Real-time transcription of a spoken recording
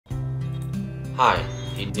Hi,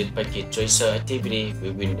 in this packet tracer activity, we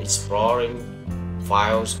will be exploring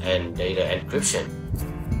files and data encryption.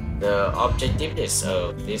 The objectives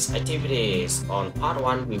of this activity is on part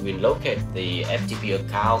 1, we will locate the FTP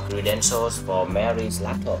account credentials for Mary's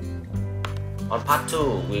laptop. On part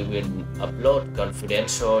 2, we will upload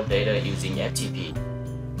confidential data using FTP.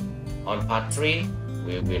 On part 3,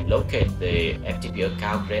 we will locate the FTP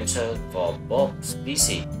account credentials for both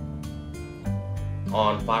PC.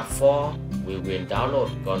 On part 4, we will download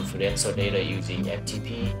confidential data using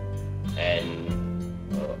FTP, and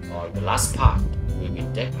on the last part, we will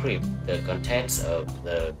decrypt the contents of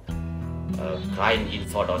the client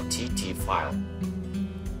info.txt file.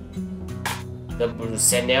 The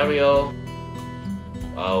scenario,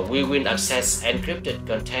 we will access encrypted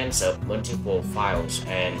contents of multiple files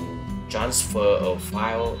and transfer a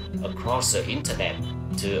file across the internet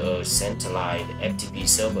to a centralized FTP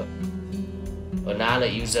server. Another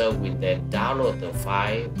user will then download the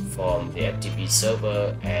file from the FTP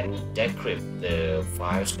server and decrypt the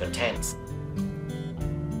file's contents.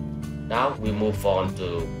 Now we move on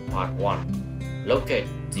to part 1. Locate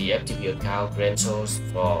the FTP account credentials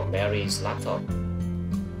for Mary's laptop.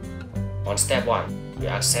 On step 1, we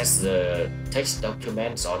access the text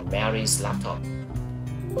documents on Mary's laptop.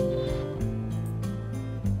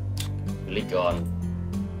 Click on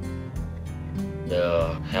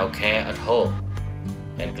the healthcare at home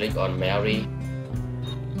and click on Mary.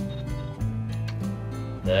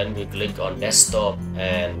 Then we click on desktop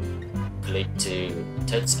and click to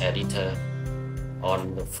text editor.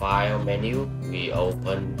 On the file menu, we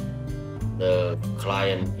open the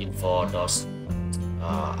client info.txt,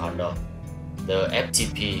 the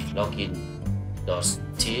FTP login.txt.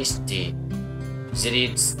 This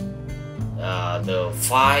is the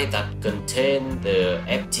file that contains the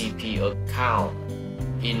FTP account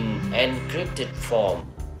in encrypted form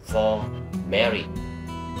for Mary.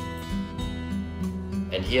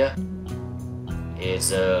 And here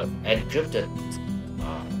is an encrypted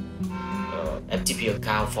FTP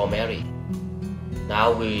account for Mary.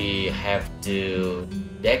 Now we have to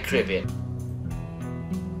decrypt it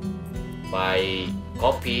by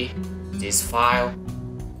copy this file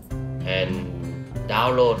and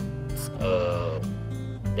download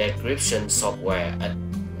decryption software at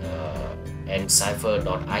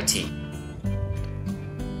Encipher.it.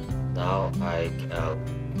 Now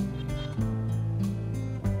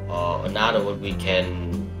another one, we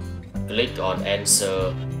can click on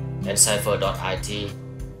Encipher.it.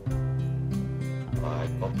 I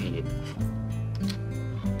copy it,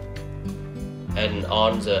 and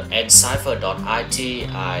on the Encipher.it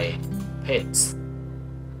I paste.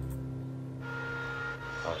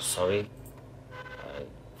 I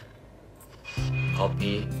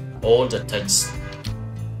copy all the text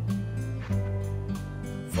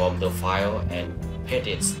from the file and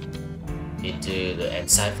paste it into the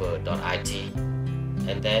Encipher.it,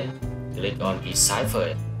 and then click on decipher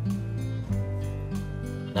it.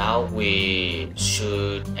 Now we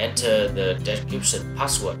should enter the decryption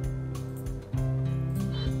password.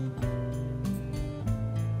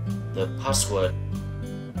 The password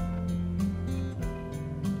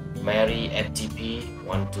Mary FTP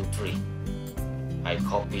 123. I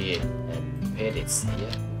copy it and paste it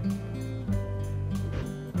here,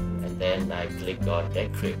 and then I click on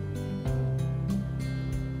decrypt.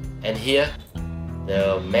 And here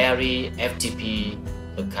the Mary FTP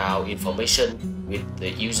account information with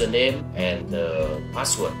the username and the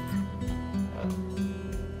password.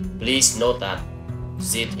 Please note that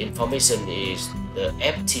this information is the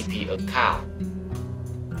FTP account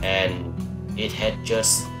and it had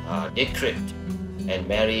just decrypted, and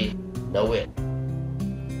Mary know it.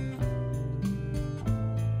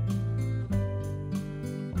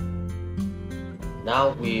 Now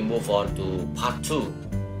we move on to part 2.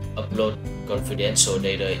 Upload confidential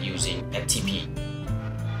data using FTP.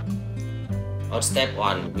 On step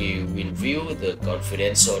 1, we will view the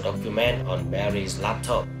confidential document on Mary's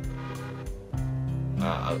laptop.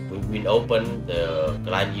 We will open the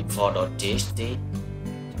client info.txt.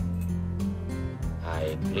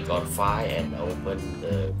 I click on file and open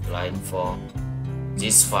the client info.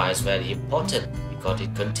 This file is very important because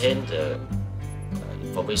it contains the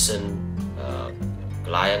information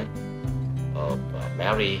client of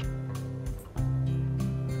Mary,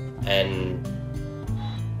 and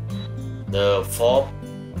the form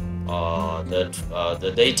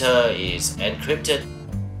the data is encrypted,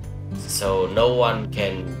 so no one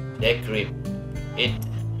can decrypt it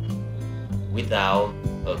without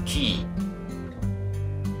a key,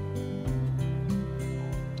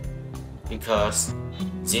 because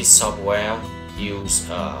this software use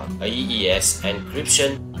AES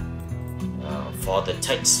encryption for the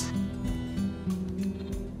text.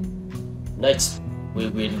 Next, we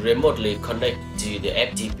will remotely connect to the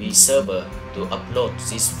FTP server to upload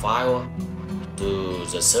this file to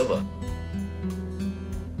the server.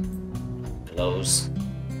 Close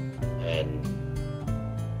and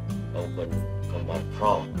open command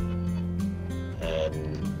prompt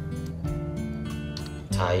and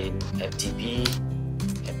type in FTP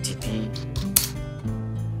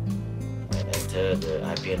and enter the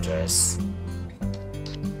IP address.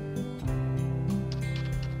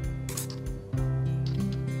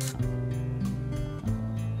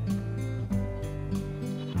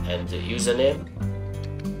 And the username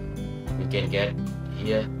you can get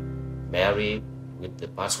here, Mary with the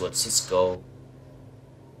password Cisco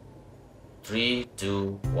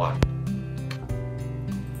 321.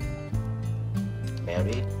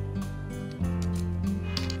 Mary.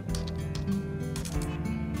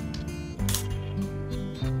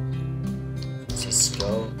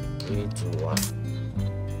 Cisco 321.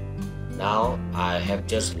 Now I have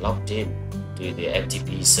just logged in to the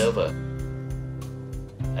FTP server.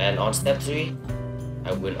 And on step 3,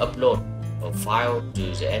 I will upload a file to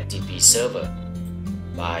the FTP server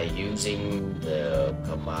by using the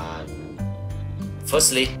command.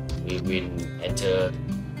 Firstly, we will enter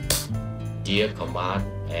dir command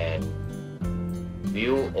and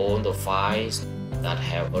view all the files that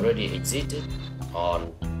have already existed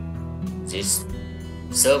on this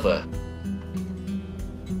server.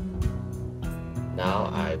 Now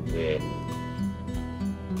I will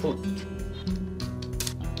put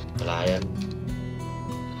client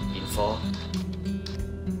info.txt.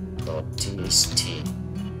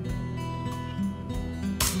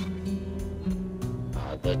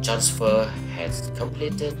 The transfer has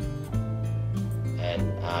completed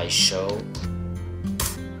and I show,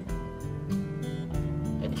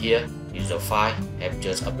 and here is the file have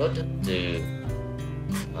just uploaded to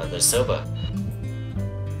the server.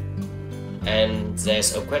 And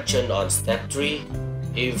there's a question on step 3.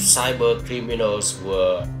 If cyber criminals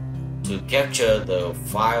were to capture the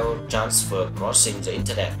file transfer crossing the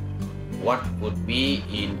internet, what would be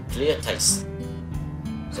in clear text?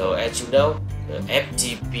 So as you know, the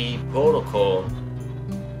FTP protocol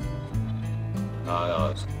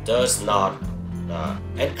does not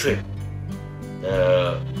encrypt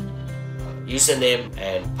the username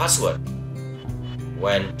and password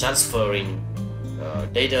when transferring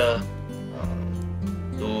data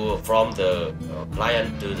from the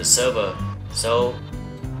client to the server. So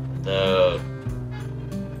the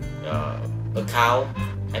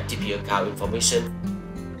FTP account information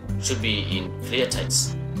should be in clear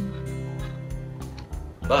text.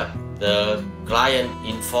 But the client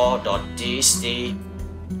info.txt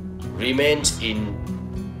remains in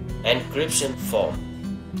encryption form.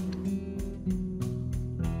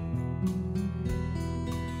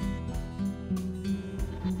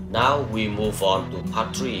 Now we move on to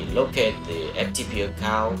part 3. Locate the FTP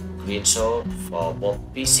account credential for both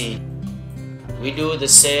PC. We do the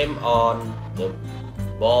same on the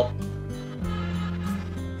both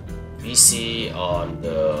PC on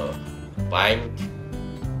the bank.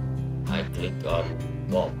 I click on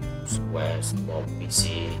Bob Squares Bob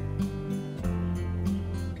PC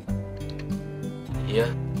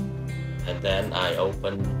here, and then I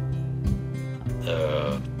open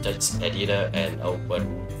the text editor and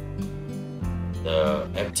open the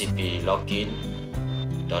FTP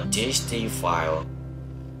login.txt file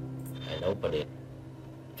and open it.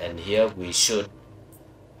 And here we should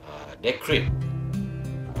decrypt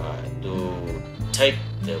to take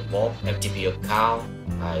the Bob FTP account.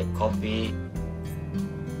 I copy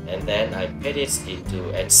and then I paste it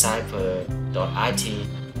into encipher.it.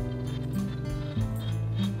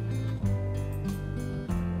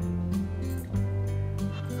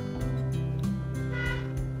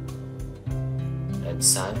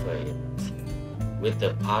 Encipher it with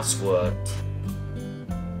the password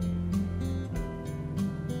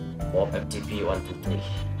Bob FTP 123.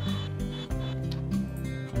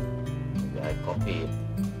 I copy it.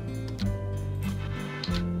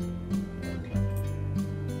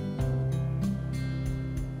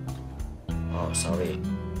 Oh, sorry.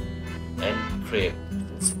 Encrypt.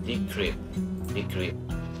 It's decrypt.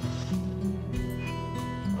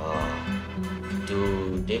 To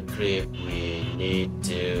decrypt, we need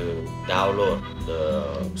to download the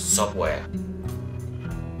software.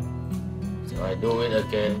 So I do it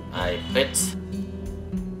again. I paste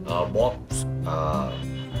Bob's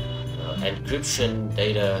encryption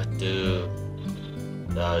data to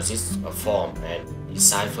this form and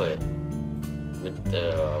decipher it with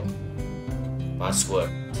the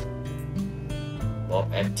password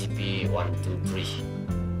Bob FTP 123.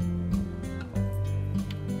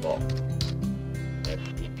 Bob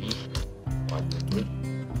FTP 123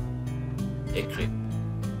 encrypt,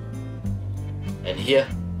 and here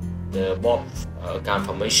the Bob account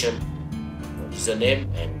information, username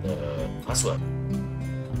and password.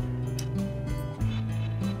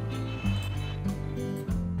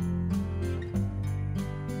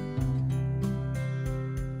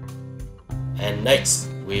 And next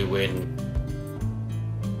we will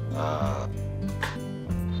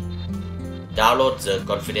download the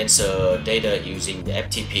confidential data using the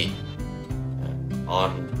FTP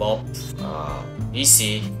on Bob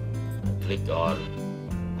PC. Click on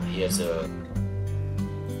here's a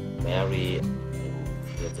Mary,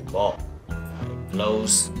 here's the Bob. I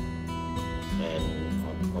close, and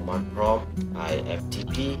on command prompt I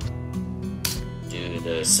FTP to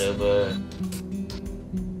the server.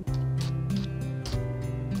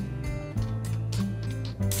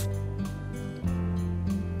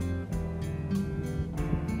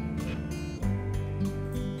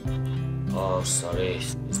 Oh, sorry,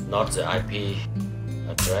 it's not the IP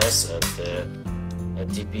address of the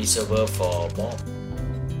FTP server for Bob.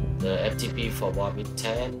 The FTP for Bob is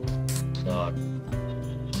 10.41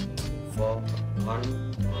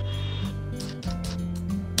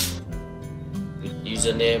 with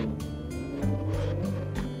username.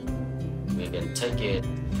 We can take it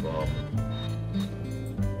from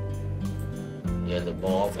here, the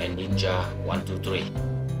Bob and Ninja 123.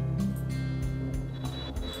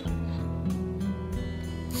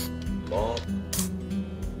 Bob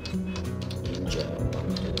Ninja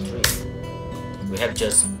 123. We have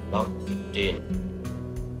just logged it in,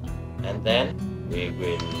 and then we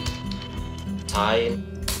will type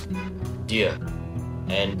dear,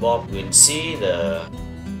 and Bob will see the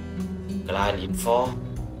client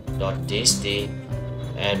info.txt,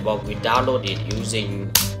 and Bob will download it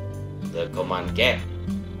using the command get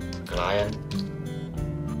client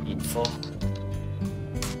info.txt.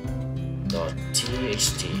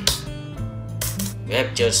 We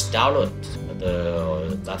have just downloaded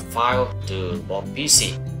that file to Bob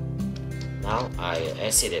PC. Now I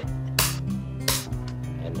exit it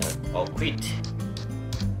and or quit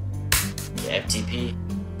the FTP.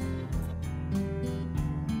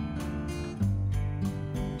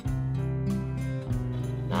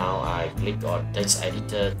 Now I click on text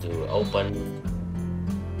editor to open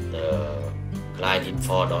the client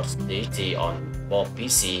info.txt on Bob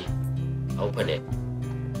PC. Open it,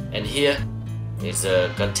 and here is the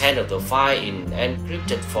content of the file in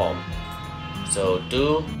encrypted form. So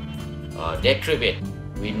to decrypt it,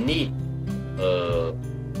 we need a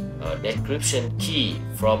decryption key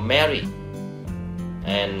from Mary,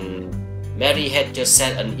 and Mary had just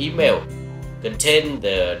sent an email containing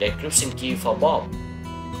the decryption key for Bob,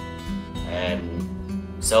 and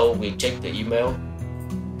so we check the email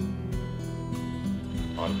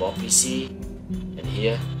on Bob PC, and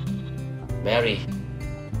here Mary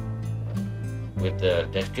with the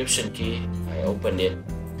decryption key. I open it,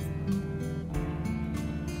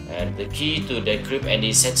 and the key to decrypt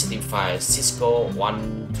any sensitive file Cisco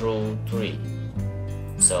 1 through 3.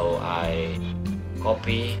 So I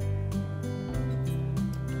copy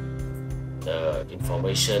the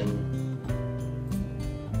information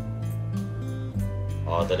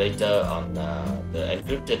or the data on the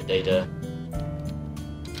encrypted data,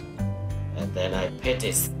 and then I paste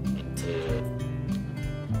it into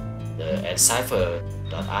the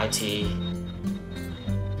encipher.it,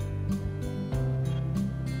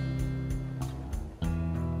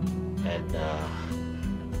 and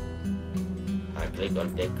I click on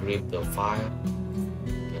decrypt the file,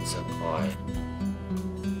 get some file,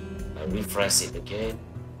 I refresh it again,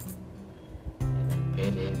 and I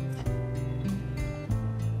paste it,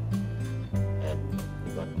 and we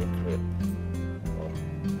got decrypt. Oh,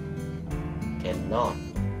 cannot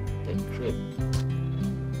decrypt.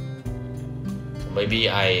 Maybe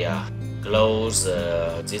I close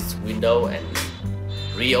this window and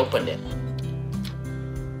reopen it.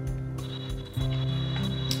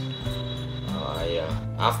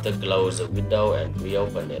 After close the window and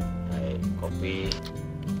reopen it, I copy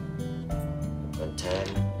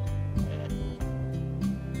content and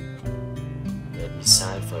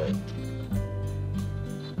decipher it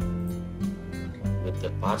with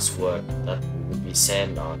the password that will be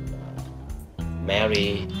sent on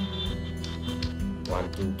Mary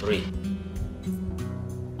 123,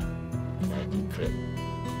 and I decrypt.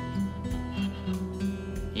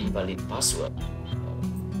 Invalid password.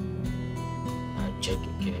 I check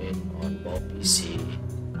again on Bob PC.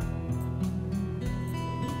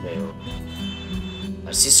 Email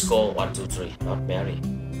Cisco 123, not Mary.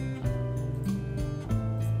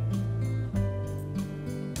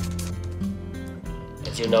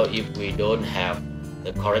 As until now, if we don't have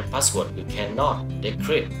the correct password, we cannot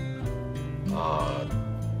decrypt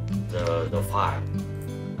the file.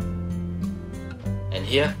 And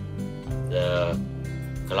here the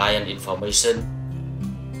client information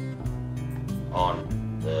on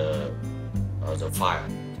the file.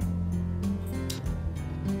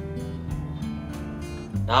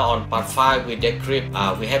 Now on part 5 we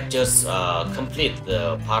decrypt. We have just complete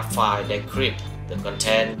the part 5 decrypt the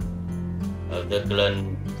content of the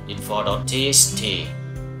client info.txt,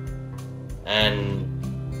 and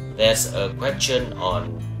there's a question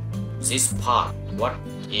on this part. What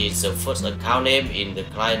is the first account name in the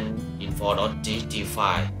client info.txt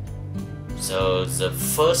file? So the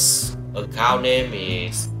first account name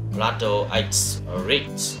is Plato X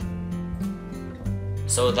Rich.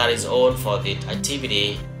 So that is all for this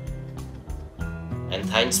activity, and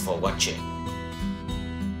thanks for watching.